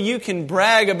just so you can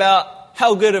brag about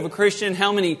how good of a Christian,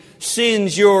 how many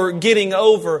sins you're getting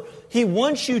over. He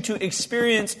wants you to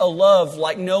experience a love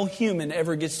like no human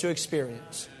ever gets to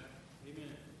experience.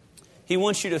 He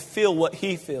wants you to feel what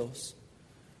He feels.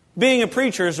 Being a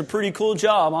preacher is a pretty cool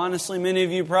job. Honestly, many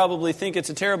of you probably think it's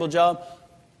a terrible job.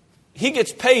 He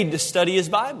gets paid to study his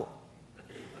Bible.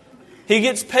 He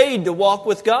gets paid to walk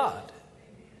with God.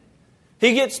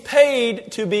 He gets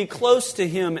paid to be close to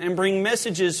Him and bring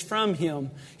messages from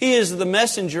Him. He is the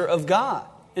messenger of God,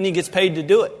 and he gets paid to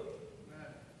do it.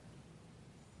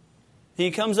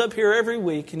 He comes up here every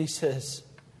week and he says,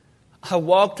 "I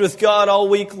walked with God all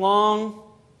week long.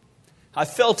 I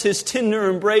felt His tender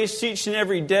embrace each and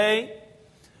every day.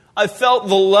 I felt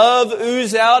the love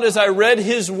ooze out as I read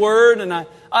His Word, and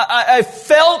I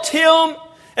felt Him,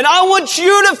 and I want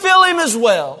you to feel Him as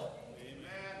well." Amen.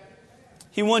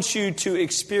 He wants you to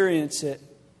experience it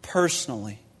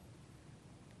personally.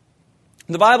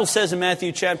 The Bible says in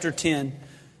Matthew chapter 10,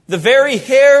 "The very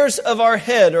hairs of our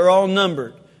head are all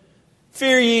numbered.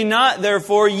 Fear ye not,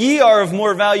 therefore, ye are of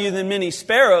more value than many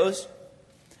sparrows."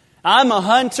 I'm a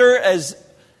hunter.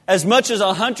 As much as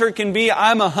a hunter can be,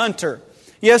 I'm a hunter.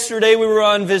 Yesterday we were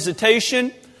on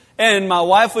visitation, and my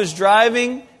wife was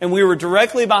driving, and we were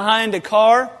directly behind a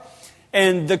car,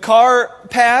 and the car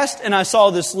passed, and I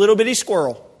saw this little bitty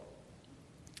squirrel.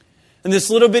 And this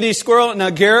little bitty squirrel,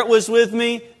 now Garrett was with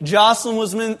me, Jocelyn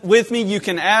was with me. You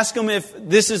can ask them if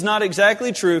this is not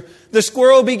exactly true. The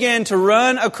squirrel began to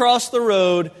run across the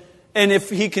road, and if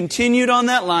he continued on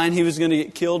that line, he was going to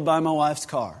get killed by my wife's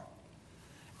car.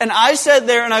 And I sat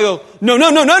there and I go, no.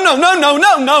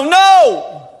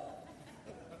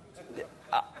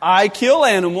 I kill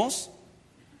animals,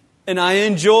 and I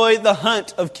enjoy the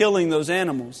hunt of killing those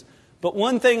animals. But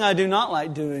one thing I do not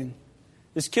like doing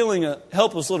is killing a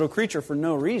helpless little creature for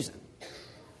no reason.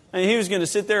 I mean, he was going to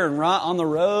sit there and rot on the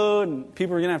road, and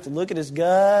people were going to have to look at his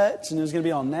guts, and it was going to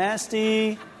be all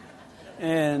nasty.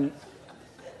 And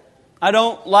I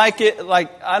don't like it.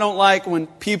 I don't like when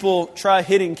people try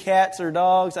hitting cats or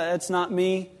dogs. That's not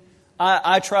me.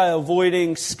 I try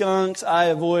avoiding skunks. I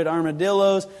avoid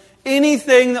armadillos.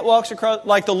 Anything that walks across,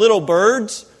 like the little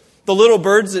birds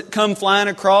that come flying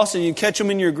across and you catch them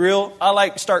in your grill. I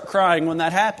like to start crying when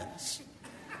that happens.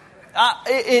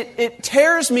 It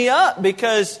tears me up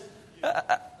because,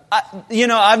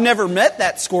 I've never met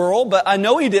that squirrel, but I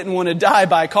know he didn't want to die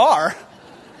by car.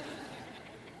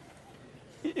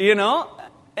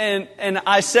 And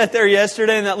I sat there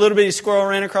yesterday and that little bitty squirrel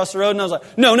ran across the road and I was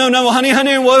like, no, honey.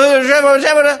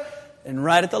 And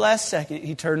right at the last second,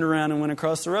 he turned around and went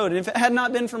across the road. And if it had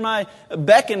not been for my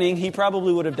beckoning, he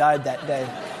probably would have died that day.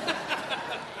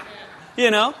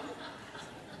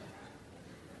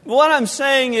 What I'm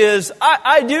saying is,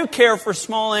 I do care for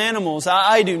small animals.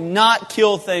 I do not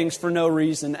kill things for no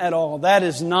reason at all. That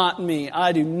is not me.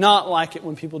 I do not like it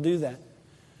when people do that.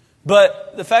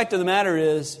 But the fact of the matter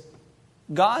is,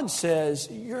 God says,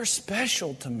 you're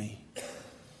special to me.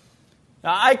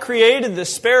 Now, I created the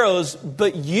sparrows,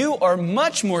 but you are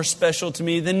much more special to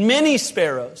me than many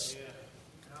sparrows.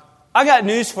 I got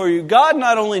news for you. God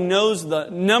not only knows the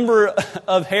number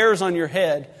of hairs on your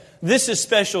head, this is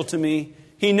special to me.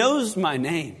 He knows my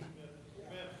name.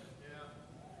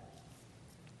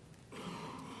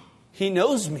 He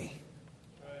knows me.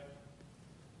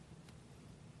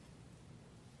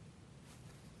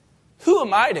 Who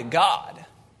am I to God?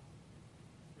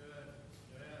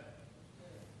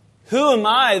 Who am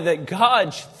I that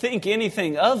God should think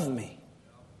anything of me?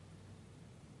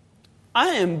 I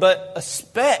am but a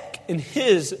speck in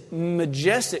His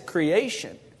majestic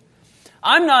creation.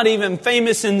 I'm not even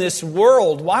famous in this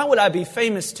world. Why would I be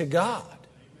famous to God?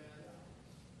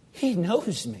 He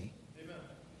knows me.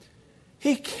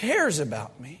 He cares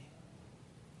about me.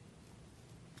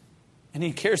 And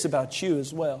He cares about you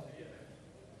as well.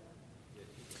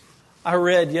 I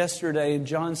read yesterday in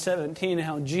John 17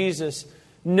 how Jesus,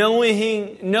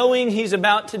 knowing He's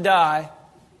about to die,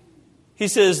 He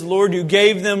says, Lord, you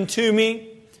gave them to me,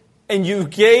 and you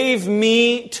gave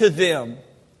me to them.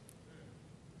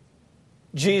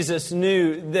 Jesus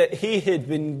knew that He had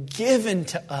been given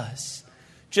to us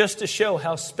just to show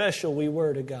how special we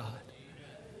were to God.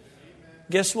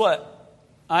 Guess what?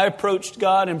 I approached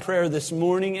God in prayer this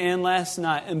morning and last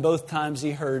night, and both times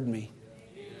He heard me.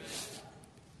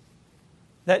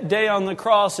 That day on the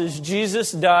cross, as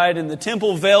Jesus died and the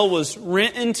temple veil was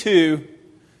rent in two,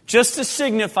 just to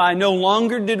signify no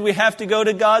longer did we have to go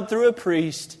to God through a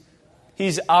priest.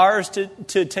 He's ours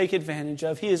to take advantage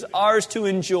of. He is ours to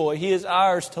enjoy. He is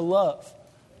ours to love.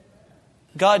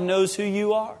 God knows who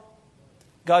you are.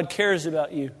 God cares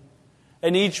about you.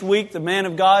 And each week the man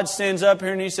of God stands up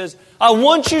here and he says, I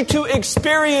want you to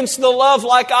experience the love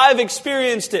like I've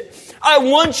experienced it. I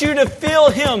want you to feel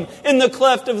Him in the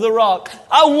cleft of the rock.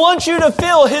 I want you to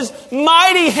feel His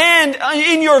mighty hand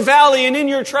in your valley and in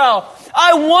your trial.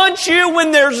 I want you,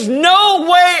 when there's no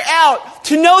way out,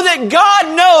 to know that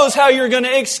God knows how you're going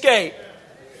to escape.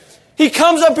 He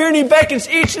comes up here and He beckons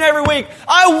each and every week.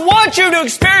 I want you to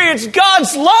experience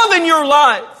God's love in your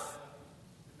life.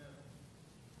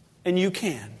 And you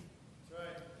can.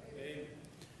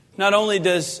 Not only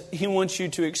does He want you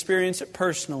to experience it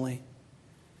personally,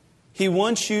 He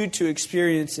wants you to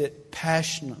experience it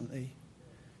passionately.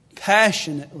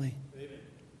 Passionately.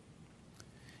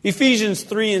 Ephesians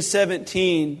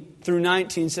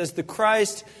 3:17-19 says, The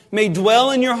Christ may dwell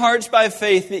in your hearts by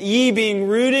faith, that ye, being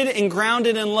rooted and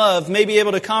grounded in love, may be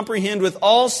able to comprehend with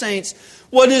all saints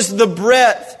what is the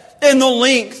breadth and the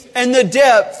length and the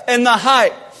depth and the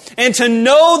height, and to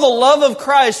know the love of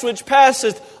Christ which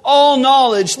passeth all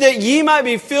knowledge, that ye might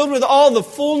be filled with all the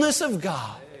fullness of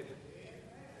God.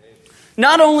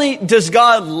 Not only does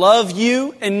God love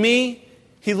you and me,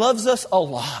 He loves us a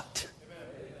lot.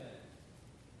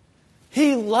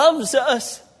 He loves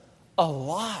us a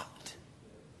lot.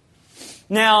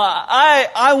 Now,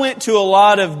 I went to a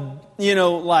lot of,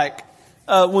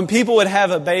 when people would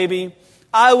have a baby,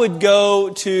 I would go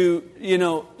to,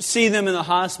 see them in the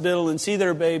hospital and see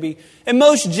their baby. And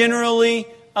most generally,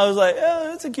 I was like,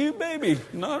 oh, it's a cute baby.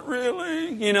 Not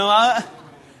really. And I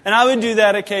would do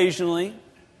that occasionally.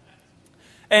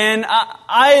 And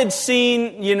I had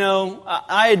seen,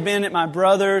 I had been at my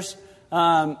brother's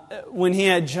when he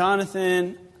had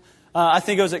Jonathan. I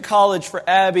think I was at college for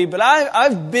Abby. But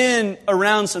I've been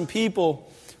around some people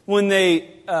when they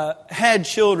had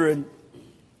children.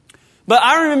 But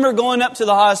I remember going up to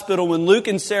the hospital when Luke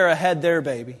and Sarah had their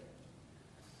baby.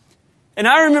 And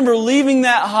I remember leaving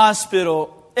that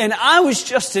hospital, and I was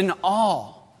just in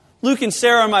awe. Luke and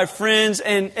Sarah are my friends,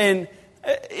 and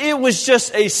it was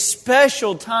just a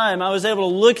special time. I was able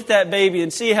to look at that baby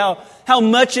and see how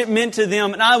much it meant to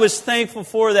them, and I was thankful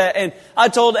for that. And I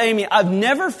told Amy, I've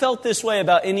never felt this way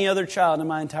about any other child in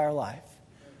my entire life.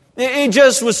 It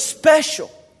just was special.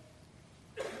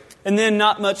 And then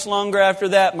not much longer after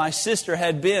that, my sister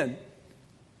had Ben.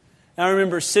 And I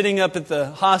remember sitting up at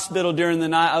the hospital during the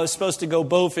night. I was supposed to go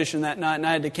bow fishing that night, and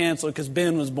I had to cancel because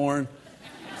Ben was born.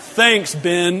 Thanks,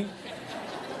 Ben.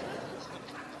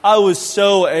 I was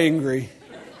so angry.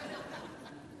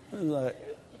 I was like,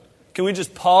 can we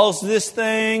just pause this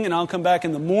thing and I'll come back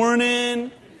in the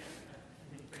morning?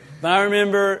 But I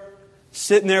remember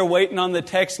sitting there waiting on the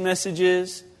text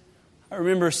messages. I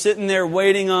remember sitting there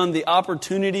waiting on the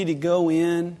opportunity to go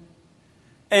in.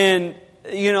 And,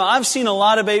 I've seen a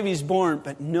lot of babies born,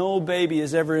 but no baby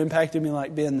has ever impacted me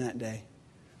like Ben that day.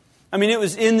 I mean, it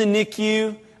was in the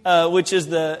NICU, which is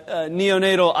the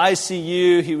neonatal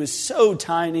ICU. He was so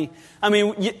tiny. I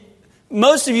mean,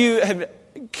 most of you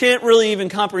can't really even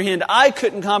comprehend. I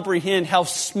couldn't comprehend how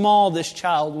small this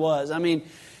child was. I mean,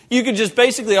 you could just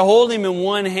basically hold him in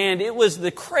one hand. It was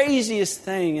the craziest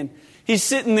thing. And he's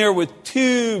sitting there with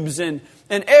tubes and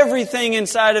everything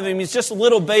inside of him. He's just a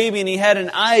little baby, and he had an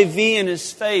IV in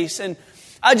his face. And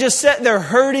I just sat there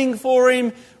hurting for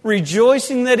him,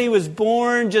 rejoicing that he was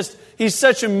born. He's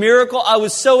such a miracle. I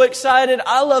was so excited.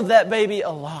 I love that baby a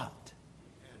lot.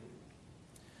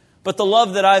 But the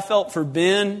love that I felt for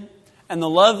Ben and the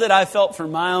love that I felt for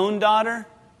my own daughter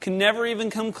can never even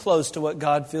come close to what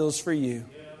God feels for you.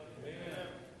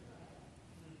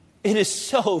 It is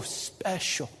so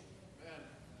special.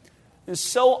 And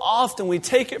so often we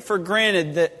take it for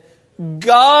granted that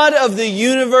God of the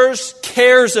universe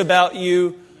cares about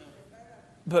you.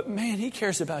 But man, He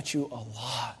cares about you a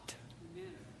lot.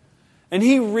 And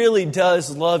He really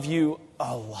does love you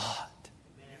a lot.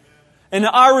 And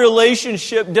our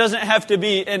relationship doesn't have to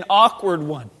be an awkward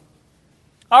one.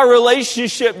 Our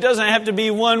relationship doesn't have to be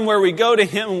one where we go to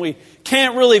Him and we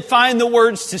can't really find the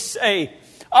words to say.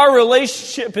 Our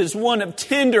relationship is one of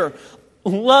tender,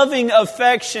 loving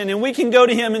affection. And we can go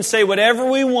to Him and say whatever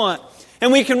we want.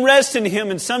 And we can rest in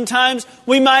Him. And sometimes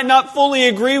we might not fully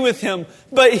agree with Him,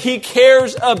 but He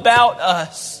cares about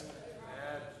us.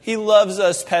 He loves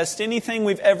us past anything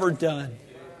we've ever done.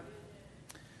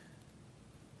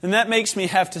 And that makes me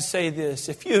have to say this.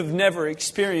 If you have never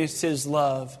experienced His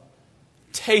love,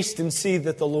 taste and see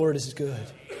that the Lord is good.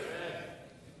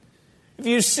 If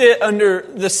you sit under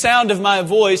the sound of my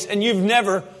voice and you've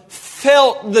never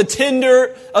felt the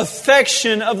tender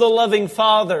affection of the loving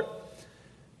Father,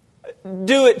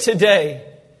 do it today.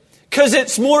 Because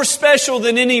it's more special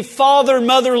than any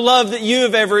father-mother love that you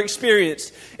have ever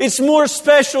experienced. It's more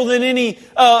special than any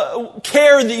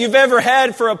care that you've ever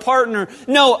had for a partner.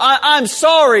 No, I'm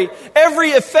sorry.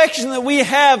 Every affection that we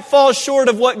have falls short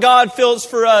of what God feels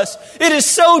for us. It is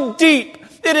so deep.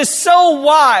 It is so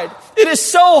wide. It is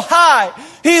so high.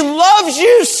 He loves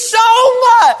you so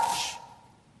much.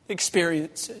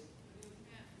 Experience it.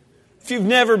 If you've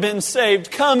never been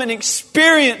saved, come and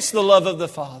experience the love of the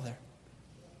Father.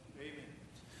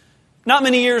 Not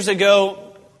many years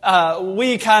ago,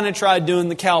 we kind of tried doing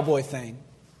the cowboy thing.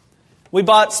 We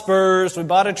bought spurs, we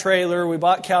bought a trailer, we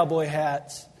bought cowboy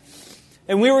hats.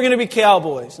 And we were going to be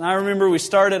cowboys. And I remember we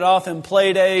started off in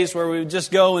play days where we would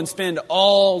just go and spend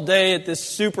all day at this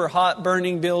super hot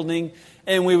burning building.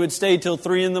 And we would stay till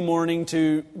 3 a.m.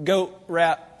 to goat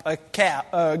wrap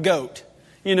a goat.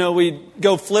 You know, we'd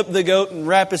go flip the goat and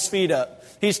wrap his feet up.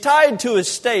 He's tied to a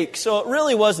stake, so it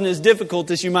really wasn't as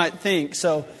difficult as you might think.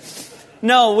 So,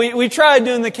 no, we tried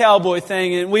doing the cowboy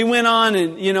thing, and we went on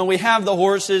and, we have the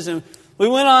horses, and we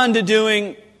went on to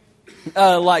doing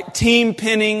like team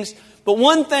pinnings. But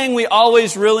one thing we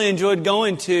always really enjoyed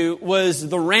going to was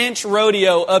the ranch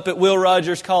rodeo up at Will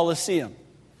Rogers Coliseum.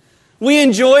 We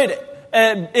enjoyed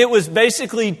it. It was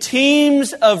basically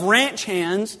teams of ranch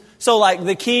hands. So like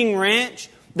the King Ranch,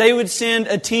 they would send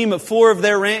a team of 4 of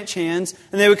their ranch hands,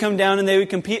 and they would come down and they would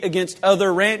compete against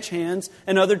other ranch hands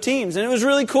and other teams. And it was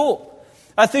really cool.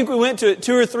 I think we went to it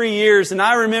 2 or 3 years, and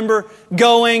I remember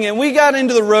going, and we got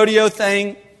into the rodeo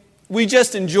thing. We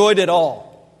just enjoyed it all.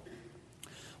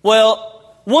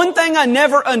 Well, one thing I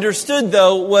never understood,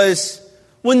 though, was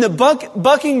when the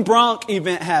bucking bronc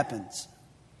event happens.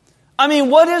 I mean,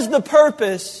 what is the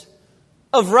purpose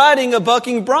of riding a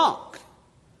bucking bronc?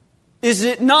 Is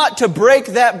it not to break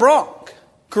that bronc?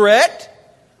 Correct?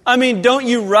 I mean, don't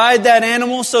you ride that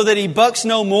animal so that he bucks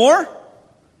no more?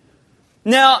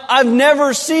 Now, I've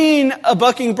never seen a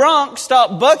bucking bronc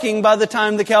stop bucking by the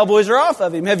time the cowboys are off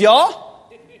of him. Have y'all?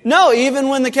 No, even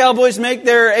when the cowboys make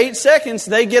their 8 seconds,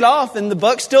 they get off and the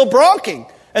buck's still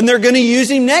bronking. And they're going to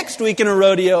use him next week in a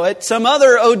rodeo at some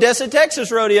other Odessa,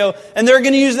 Texas rodeo. And they're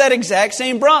going to use that exact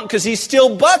same bronc because he's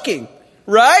still bucking.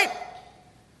 Right?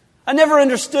 I never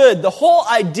understood. The whole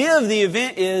idea of the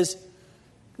event is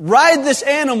ride this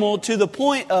animal to the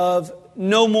point of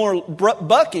no more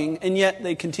bucking, and yet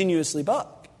they continuously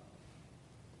buck.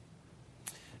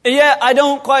 And yet, I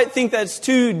don't quite think that's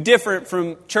too different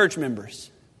from church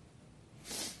members.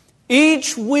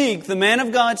 Each week, the man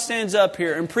of God stands up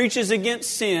here and preaches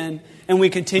against sin, and we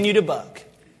continue to buck.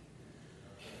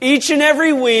 Each and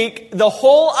every week, the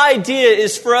whole idea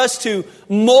is for us to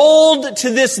mold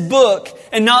to this book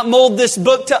and not mold this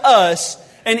book to us,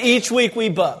 and each week we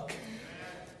buck.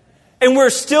 And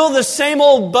we're still the same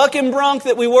old bucking bronc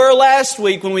that we were last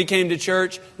week when we came to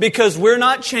church because we're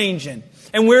not changing,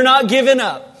 and we're not giving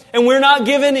up, and we're not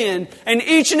giving in. And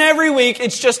each and every week,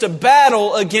 it's just a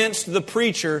battle against the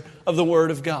preacher of the Word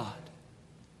of God.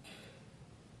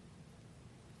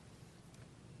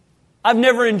 I've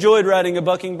never enjoyed riding a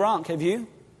bucking bronc, have you?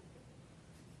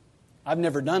 I've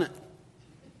never done it.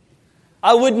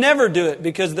 I would never do it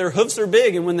because their hoofs are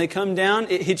big, and when they come down,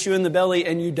 it hits you in the belly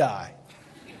and you die.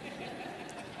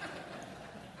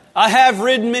 I have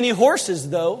ridden many horses,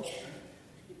 though.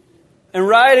 And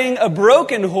riding a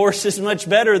broken horse is much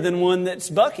better than one that's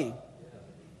bucking.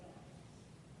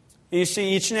 And you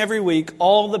see, each and every week,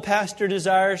 all the pastor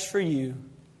desires for you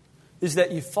is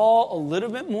that you fall a little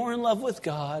bit more in love with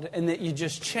God and that you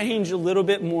just change a little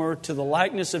bit more to the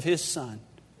likeness of His Son.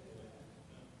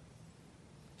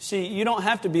 See, you don't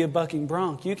have to be a bucking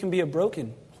bronc. You can be a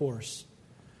broken horse.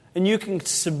 And you can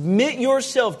submit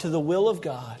yourself to the will of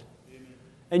God.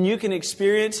 And you can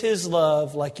experience His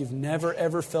love like you've never,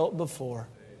 ever felt before.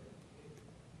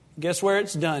 Guess where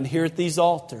it's done? Here at these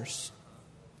altars.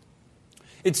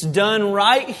 It's done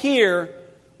right here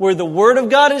where the Word of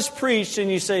God is preached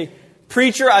and you say,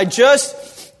 "Preacher, I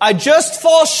just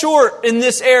fall short in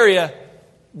this area."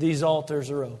 These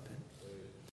altars are open.